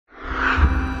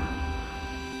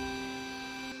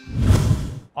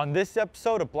On this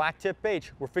episode of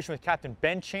BlacktipH, we're fishing with Captain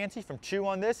Ben Chancey from Chew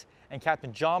on this and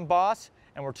Captain Jon Boss,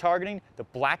 and we're targeting the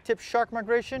blacktip shark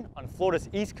migration on Florida's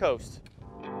east coast.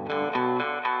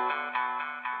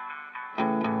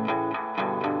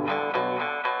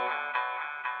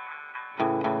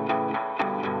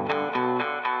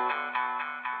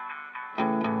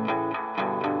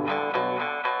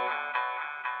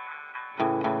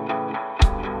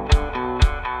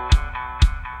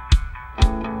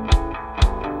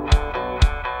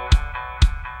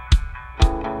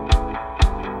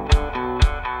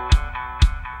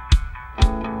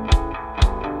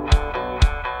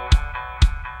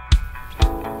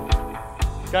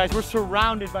 Guys, we're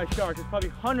surrounded by sharks. There's probably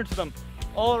hundreds of them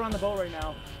all around the boat right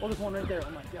now. Oh, there's one right there.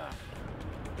 Oh my god.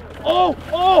 Oh,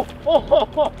 oh, oh, oh,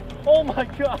 oh, oh my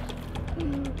god.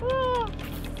 Oh.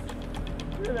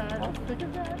 Look at that. How thick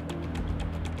is that?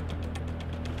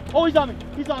 Oh, he's on me.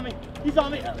 He's on me. He's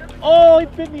on me. Oh, he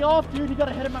bit me off, dude. He got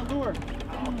ahead of my lure.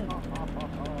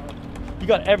 You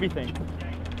got everything.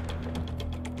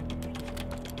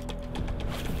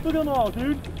 Look at them all,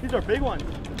 dude. These are big ones.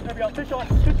 There we go. Fish on.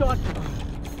 Fish on.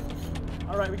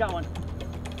 All right, we got one.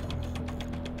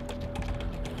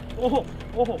 Oh,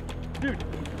 oh, dude.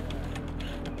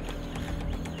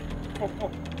 Oh, oh.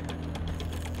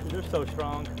 Dude, they're so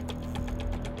strong.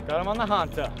 Got him on the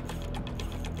Hanta.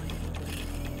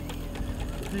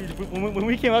 Dude, when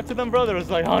we came up to them, bro, there was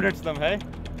like hundreds of them, hey?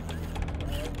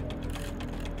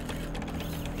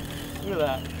 Look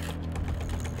at that.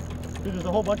 Dude, there's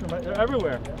a whole bunch of them. They're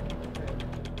everywhere.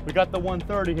 We got the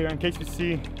 130 here in case you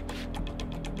see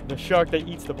the shark that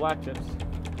eats the blacktips,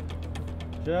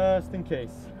 just in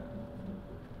case.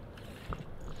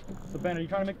 So Ben, are you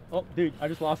trying to make? Oh, dude, I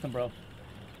just lost him, bro.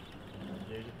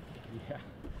 Dude. Yeah.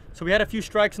 So we had a few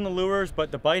strikes in the lures,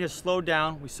 but the bite has slowed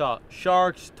down. We saw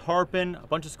sharks, tarpon, a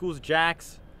bunch of schools of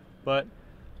jacks, but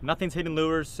nothing's hitting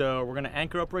lures. So we're gonna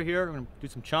anchor up right here. We're gonna do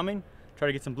some chumming, try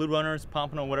to get some blue runners,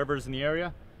 pompano, whatever's in the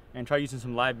area, and try using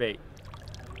some live bait.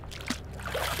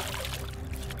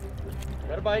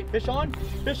 Got a bite. Fish on.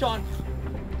 Fish on.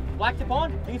 Blacktip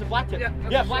on? I think it's a blacktip.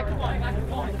 Yeah, blacktip on. Blacktip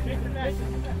on.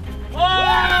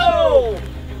 Oh!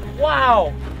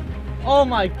 Wow! Oh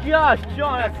my gosh,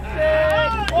 Jon, that's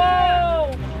sick!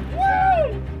 Whoa!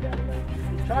 Woo!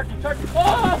 Sharky, sharky.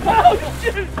 Oh!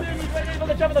 Shoot! He's right here on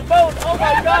the top of the boat. Oh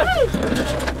my gosh!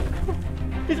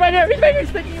 He's right here. He's right here. He's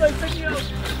sticking out. He's sticking out.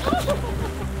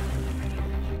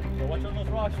 So watch out those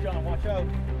rocks, Jon. Watch out.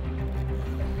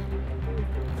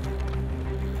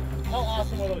 How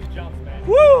awesome were those jumps, man?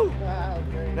 Woo!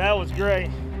 That was great.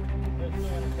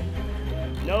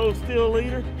 No still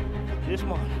leader, just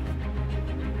one.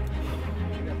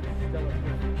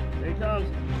 There he comes.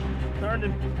 Turned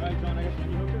him. All right, Jon, I got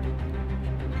your hooker.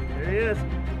 There he is.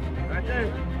 Right there.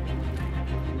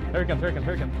 Here he comes, here he comes,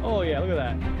 here he comes. Oh yeah, look at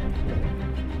that.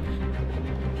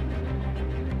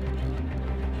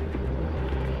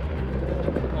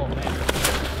 Oh man.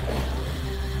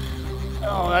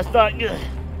 Oh, that's not good.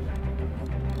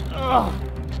 Oh,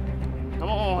 come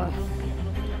on.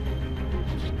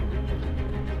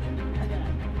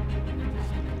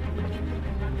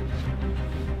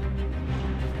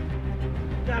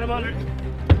 Got him under. Wow.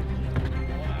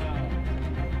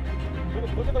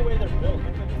 Look at the way they're built. Look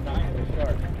at the design of the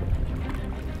shark.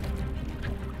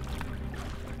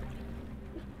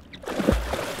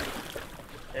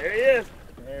 There he is.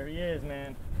 There he is,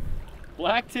 man.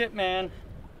 Blacktip, man.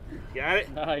 Got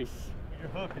it? Nice. Your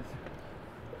hook is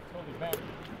totally bad.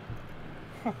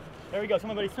 There we go.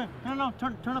 Somebody swim. No, no,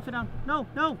 turn upside down. No,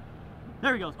 no.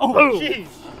 There he goes. Oh, jeez.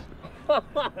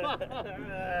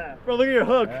 Bro, look at your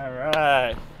hook. All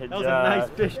right. That was a nice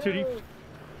fish, dude.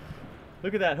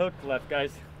 Look at that hook left,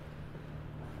 guys.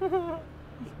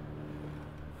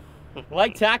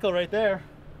 Light tackle right there.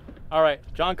 All right,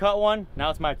 Jon caught one. Now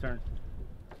it's my turn.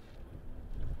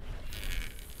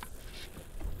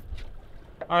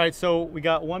 All right, so we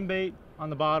got one bait on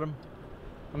the bottom.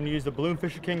 I'm gonna use the Balloon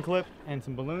Fisher King clip and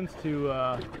some balloons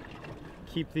to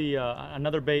keep the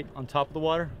another bait on top of the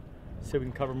water, so we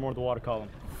can cover more of the water column.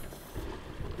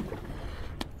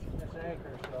 This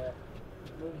anchor, so it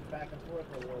moves back and forth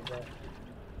a little bit.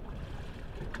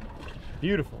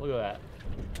 Beautiful, look at that.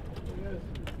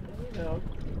 You know.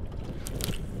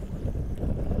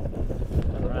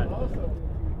 All right. Also,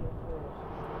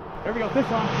 There we go,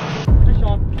 fish on. Fish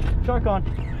on. Shark on.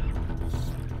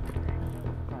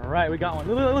 All right, we got one.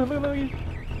 Look. There he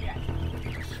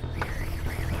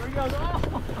goes.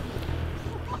 Oh.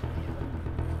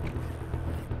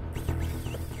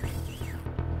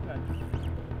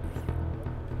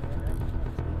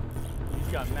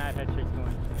 He's got mad head shakes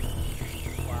going.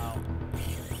 Wow.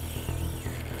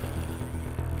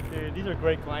 Dude, these are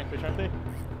great lionfish, aren't they?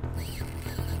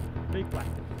 Big blacktip.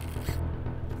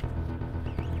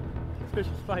 This fish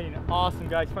is fighting awesome,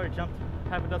 guys. He's probably jumped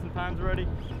half a dozen times already.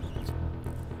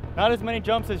 Not as many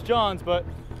jumps as Jon's, but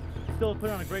still put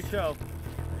on a great show.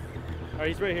 All right,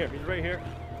 he's right here. He's right here.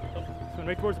 Oh, he's going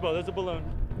right towards the boat. There's a balloon.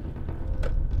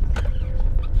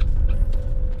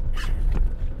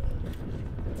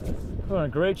 Put on a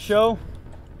great show.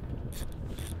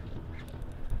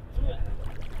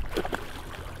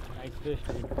 Nice fish,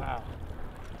 dude. Wow.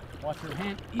 Watch your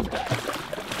hand. He's got it.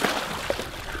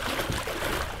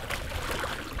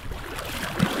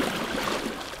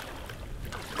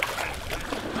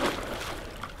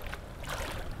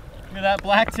 Look at that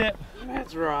blacktip.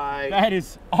 That's right. That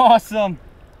is awesome.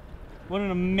 What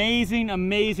an amazing,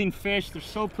 amazing fish. They're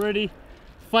so pretty.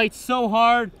 Fight so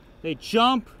hard. They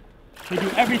jump. They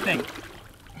do everything.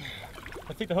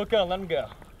 Let's take the hook out and let him go.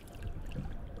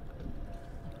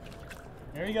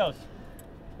 There he goes.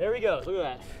 There he goes. Look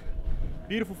at that.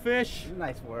 Beautiful fish.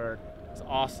 Nice work. It's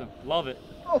awesome. Love it.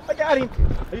 Oh, I got him.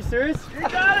 Are you serious? You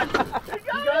got him. You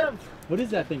got him. What is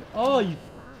that thing? Oh, you.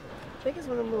 I think it's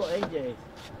one of them little AJs.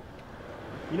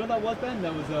 You know what that was, Ben?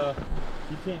 That was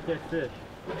you can't catch fish.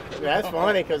 That's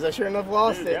funny because I sure enough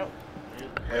lost it. Yep.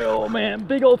 Oh man,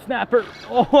 big old snapper.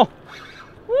 Oh,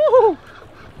 woo!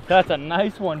 That's a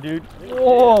nice one, dude.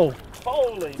 Whoa,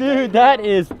 Holy dude,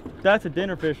 that's a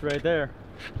dinner fish right there.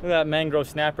 Look at that mangrove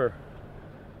snapper.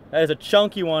 That is a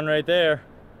chunky one right there.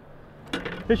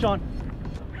 Fish on.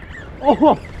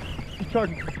 Oh, he's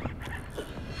charging.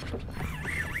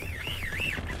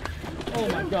 Oh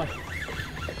my gosh.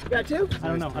 You got two? I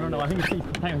don't know. I think it's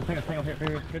hang on here.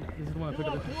 Here. Good. This is the one I took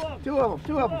up. Two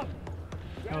of them.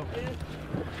 Oh.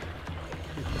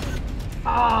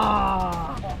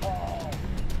 Ah!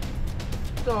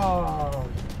 Oh.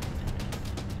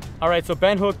 All right, so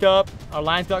Ben hooked up. Our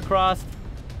lines got crossed.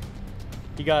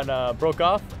 He got broke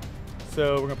off.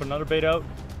 So we're gonna put another bait out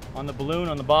on the balloon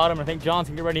on the bottom. I think John's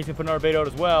gonna get ready. He's gonna put another bait out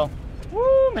as well.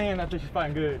 Woo, man, that fish is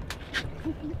fighting good.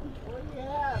 What do you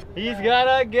have? He's got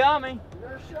a gummy.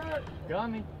 You're a shark.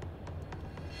 Gummy.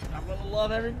 I'm gonna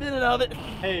love every minute of it.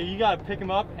 Hey, you gotta pick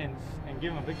him up and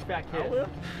give him a big fat kiss. I will.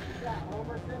 Yeah,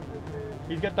 Homer Simpson, dude.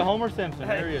 He's got the Homer Simpson.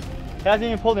 There he is. He hasn't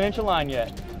even pulled an inch of line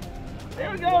yet.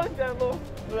 There we go. He's got a little.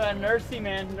 Look at that nursey,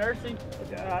 man. Nursey.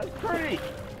 It's pretty.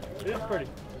 It is pretty.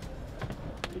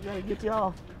 He's gonna get you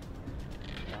off.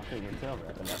 I think you can tell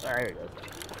that. There he goes.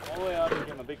 All the way up and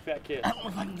give him a big fat kiss. I don't know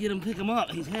if I can get him, pick him up.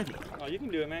 He's heavy. Oh, you can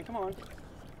do it, man. Come on.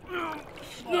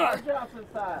 Johnson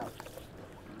style.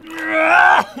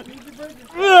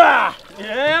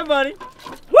 Yeah, buddy.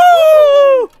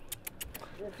 Woo!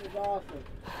 This is awesome.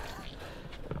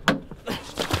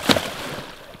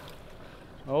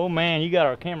 Oh man, you got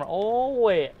our camera all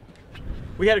wet.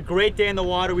 We had a great day in the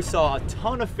water. We saw a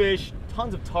ton of fish,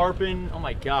 tons of tarpon. Oh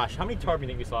my gosh, how many tarpon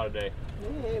do you think we saw today?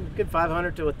 Yeah, good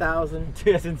 500 to 1,000.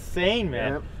 Dude, that's insane,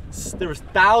 man. Yep. There was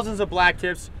thousands of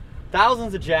blacktips,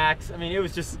 thousands of jacks. I mean, it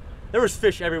was just, there was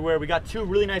fish everywhere. We got 2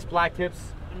 really nice blacktips.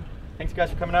 Thanks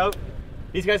guys for coming out.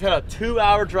 These guys had a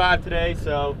 2-hour drive today,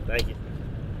 so Thank you.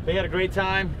 they had a great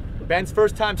time. Ben's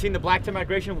first time seeing the blacktip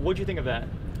migration. What'd you think of that?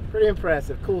 Pretty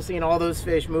impressive. Cool seeing all those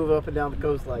fish move up and down the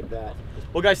coast like that.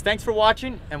 Well guys, thanks for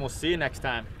watching, and we'll see you next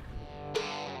time.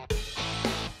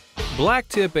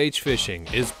 BlacktipH Fishing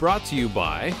is brought to you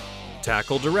by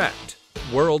Tackle Direct,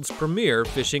 world's premier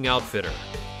fishing outfitter,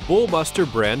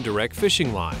 Bullbuster brand direct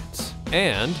fishing lines,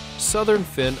 and Southern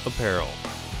Fin Apparel.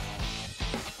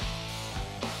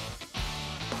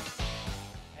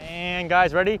 And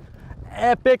guys, ready?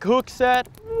 Epic hook set.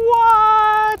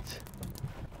 What?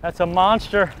 That's a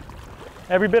monster.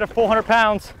 Every bit of 400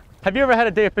 pounds. Have you ever had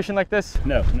a day of fishing like this?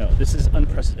 No, this is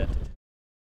unprecedented.